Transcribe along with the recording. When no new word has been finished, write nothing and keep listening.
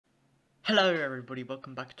Hello everybody,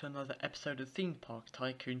 welcome back to another episode of Theme Park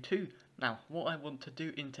Tycoon 2. Now, what I want to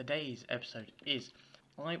do in today's episode is,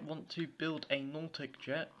 I want to build a nautic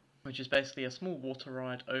jet, which is basically a small water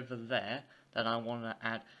ride over there. Then I want to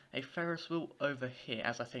add a ferris wheel over here,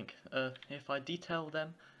 as I think if I detail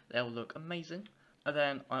them, they'll look amazing. And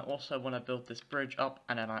then I also want to build this bridge up,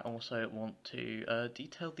 and then I also want to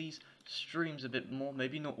detail these streams a bit more.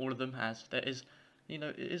 Maybe not all of them, as there is, it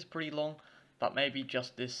is pretty long. But maybe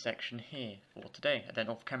just this section here for today, and then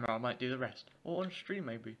off camera I might do the rest, or on stream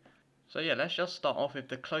maybe. So yeah, let's just start off with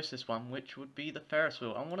the closest one, which would be the Ferris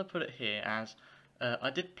wheel. I want to put it here as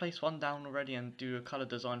I did place one down already and do a colour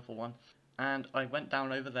design for one, and I went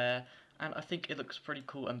down over there, and I think it looks pretty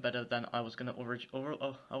cool and better than I was gonna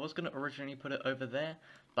originally put it over there,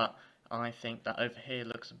 but I think that over here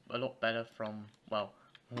looks a lot better from, well,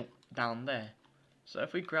 down there. So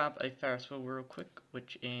if we grab a Ferris wheel real quick,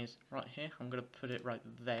 which is right here, I'm going to put it right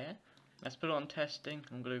there. Let's put it on testing.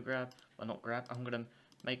 I'm going to I'm going to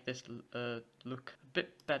make this look a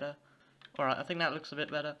bit better. Alright, I think that looks a bit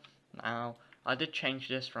better. Now, I did change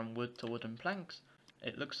this from wood to wooden planks.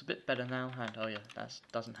 It looks a bit better now, and oh yeah, that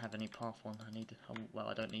doesn't have any path on. Well,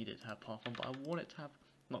 I don't need it to have path on, but I want it to have,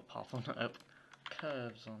 not path on,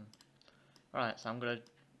 curves on. Alright, so I'm going to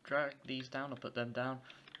drag these down, I'll put them down,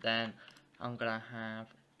 then I'm gonna have,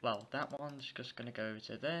 well, that one's just gonna go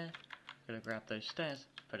to there. I'm gonna grab those stairs,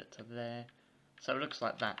 put it to there. So it looks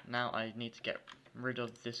like that. Now I need to get rid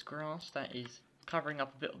of this grass that is covering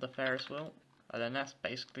up a bit of the Ferris wheel. And then that's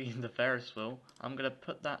basically the Ferris wheel. I'm gonna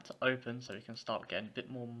put that to open so we can start getting a bit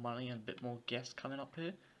more money and a bit more guests coming up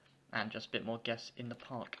here. And just a bit more guests in the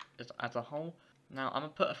park as a whole. Now I'm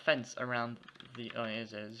gonna put a fence around the,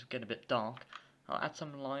 it's getting a bit dark. I'll add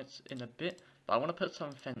some lights in a bit. But I want to put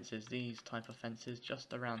some fences, these type of fences,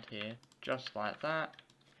 just around here, just like that.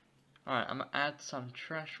 Alright, I'm going to add some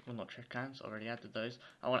trash, well not trash cans, already added those.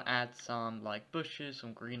 I want to add some like bushes,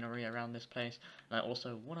 some greenery around this place. And I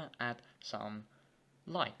also want to add some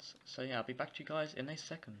lights. So yeah, I'll be back to you guys in a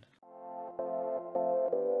second.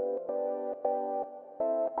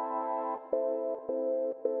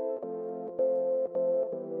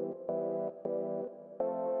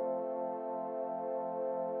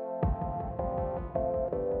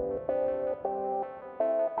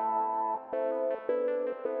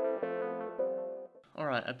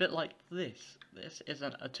 Alright, a bit like this. This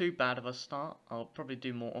isn't too bad of a start. I'll probably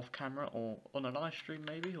do more off camera or on a live stream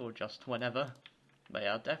maybe, or just whenever. But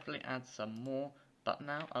yeah, I'll definitely add some more. But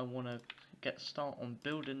now I want to get started on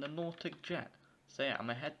building the nautic jet. So yeah, I'm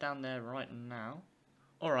going to head down there right now.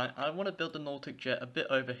 Alright, I want to build the nautic jet a bit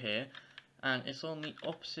over here. And it's on the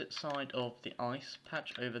opposite side of the ice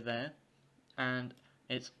patch over there. And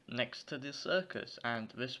it's next to the circus.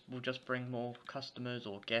 And this will just bring more customers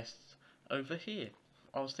or guests over here.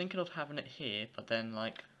 I was thinking of having it here, but then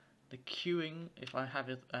like the queuing, if I have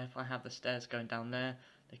the stairs going down there,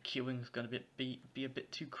 the queuing is going to be a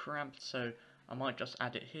bit too cramped, so I might just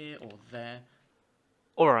add it here or there.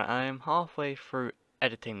 Alright, I am halfway through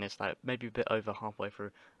editing this, like maybe a bit over halfway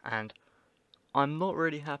through, and I'm not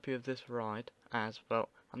really happy with this ride, as well,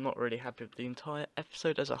 I'm not really happy with the entire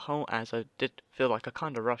episode as a whole, as I did feel like I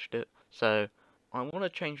kind of rushed it, so I want to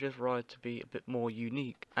change this ride to be a bit more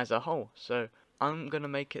unique as a whole, so I'm going to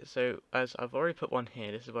make it so, as I've already put one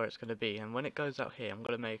here, this is where it's going to be, and when it goes out here, I'm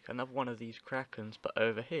going to make another one of these krakens, but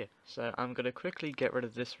over here. So I'm going to quickly get rid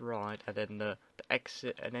of this ride, and then the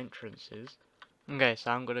exit and entrances. Okay, so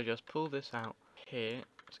I'm going to just pull this out here,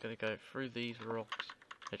 it's going to go through these rocks,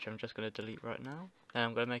 which I'm just going to delete right now. Then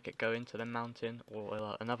I'm going to make it go into the mountain,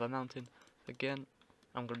 or another mountain again.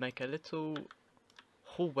 I'm going to make a little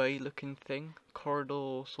hallway looking thing,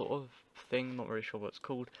 corridor sort of thing, not really sure what it's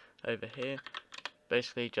called, over here.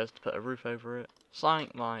 Basically just put a roof over it,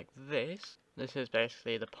 something like this. This is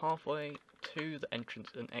basically the pathway to the entrance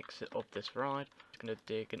and exit of this ride. I'm going to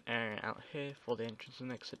dig an area out here for the entrance and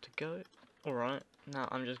exit to go. Alright, now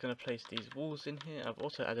I'm just going to place these walls in here. I've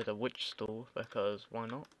also added a witch stall because why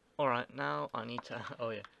not? Alright, now I need to,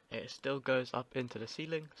 oh yeah, it still goes up into the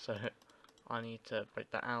ceiling, so I need to break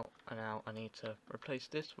that out, and now I need to replace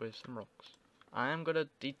this with some rocks. I am going to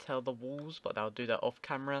detail the walls, but I'll do that off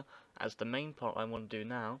camera, as the main part I want to do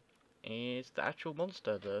now is the actual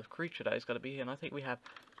monster, the creature that is going to be here, and I think we have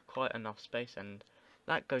quite enough space, and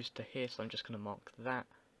that goes to here, so I'm just going to mark that.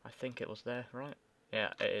 I think it was there, right?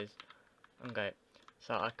 Yeah, it is. Okay,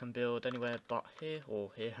 so I can build anywhere but here,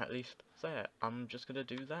 or here at least. So yeah, I'm just going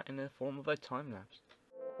to do that in the form of a time lapse.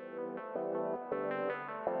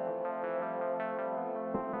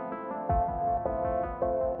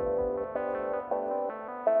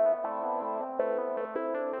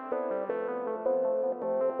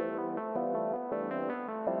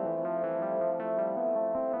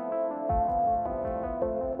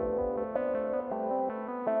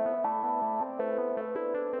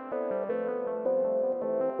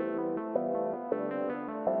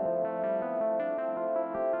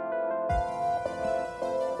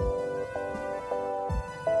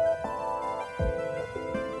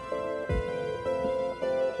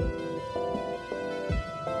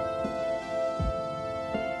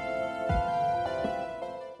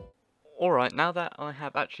 Alright, now that I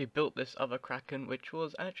have actually built this other Kraken, which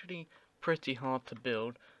was actually pretty hard to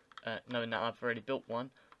build, knowing that I've already built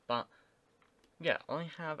one, but yeah,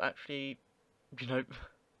 I have actually, you know,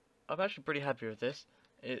 I'm actually pretty happy with this.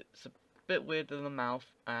 It's a bit weird in the mouth,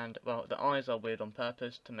 and, well, the eyes are weird on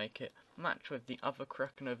purpose to make it match with the other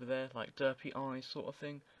Kraken over there, like derpy eyes sort of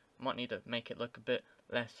thing. Might need to make it look a bit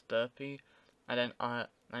less derpy. And then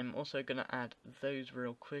I'm also going to add those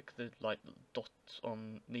real quick, the like dots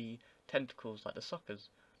on the tentacles, like the suckers.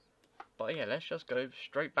 But yeah, let's just go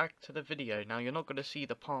straight back to the video. Now you're not going to see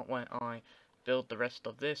the part where I build the rest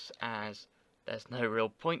of this, as there's no real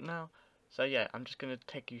point now. So yeah, I'm just going to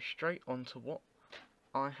take you straight on to what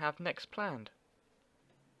I have next planned.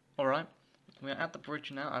 Alright, we're at the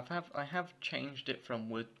bridge now. I have changed it from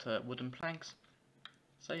wood to wooden planks.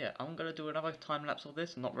 So yeah, I'm going to do another time lapse of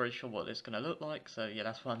this. I'm not really sure what it's going to look like, so yeah,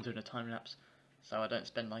 that's why I'm doing a time lapse. So I don't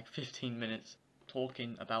spend like 15 minutes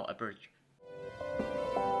talking about a bridge.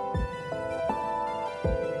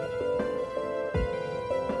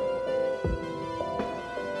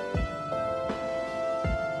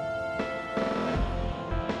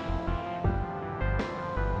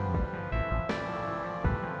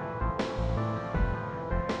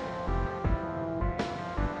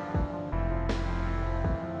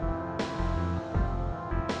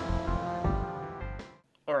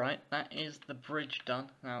 Alright, that is the bridge done.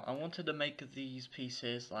 Now, I wanted to make these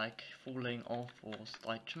pieces, like, falling off, or,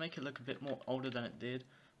 like, to make it look a bit more older than it did,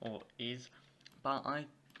 or is, but I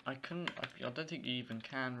don't think you even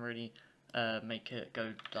can really, make it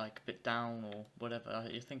go, like, a bit down, or whatever.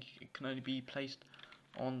 I think it can only be placed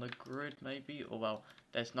on the grid, maybe, or, well,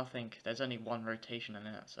 there's only one rotation, and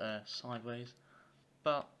that's, sideways.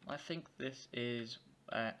 But I think this is,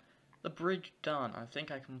 the bridge done. I think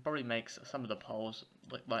I can probably make some of the poles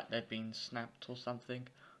look like they've been snapped or something,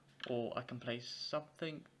 or I can place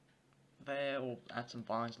something there, or add some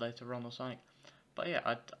vines later on or something. But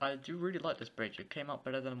yeah, I do really like this bridge. It came out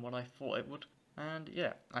better than what I thought it would, and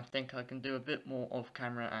yeah, I think I can do a bit more off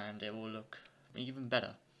camera and it will look even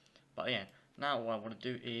better. But yeah, now what I want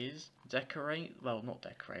to do is decorate, well, not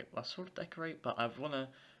decorate, well, sort of decorate, but I want to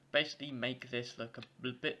basically make this look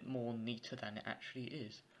a bit more neater than it actually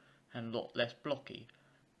is, and a lot less blocky.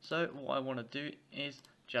 So what I want to do is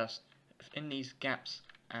just in these gaps,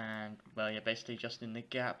 and well, yeah, basically just in the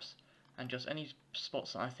gaps and just any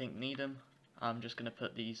spots that I think need them, I'm just going to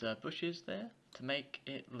put these bushes there to make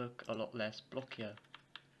it look a lot less blockier.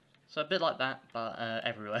 So a bit like that, but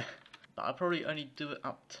everywhere. But I'll probably only do it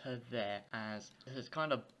up to there, as this is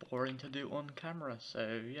kind of boring to do on camera,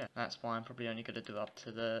 so yeah, that's why I'm probably only going to do up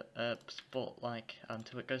to the spot, like,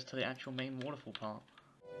 until it goes to the actual main waterfall part.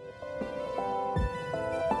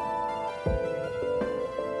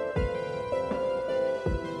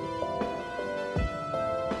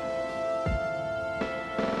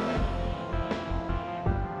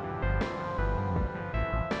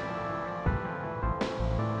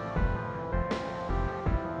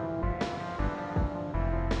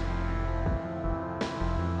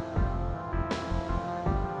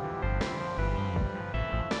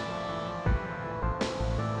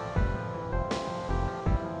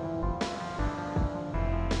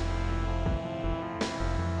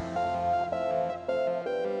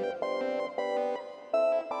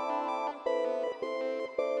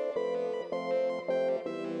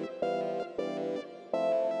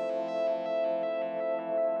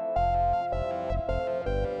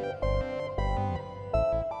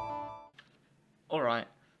 Alright,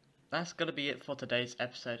 that's gonna be it for today's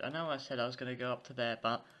episode. I know I said I was gonna go up to there,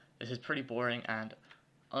 but this is pretty boring, and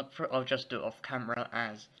I'll just do it off camera,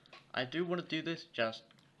 as I do want to do this, just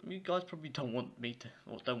you guys probably don't want me to,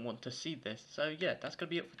 or don't want to see this. So yeah, that's gonna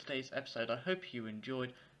be it for today's episode. I hope you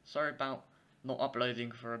enjoyed. Sorry about not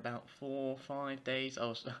uploading for about 4 or 5 days. I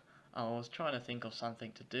was trying to think of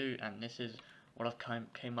something to do, and this is what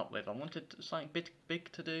I've came up with. I wanted something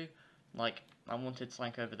big to do, like I wanted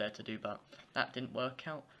something over there to do, but that didn't work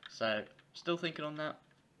out. So still thinking on that.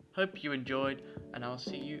 Hope you enjoyed, and I'll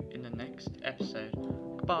see you in the next episode.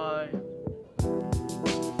 Bye.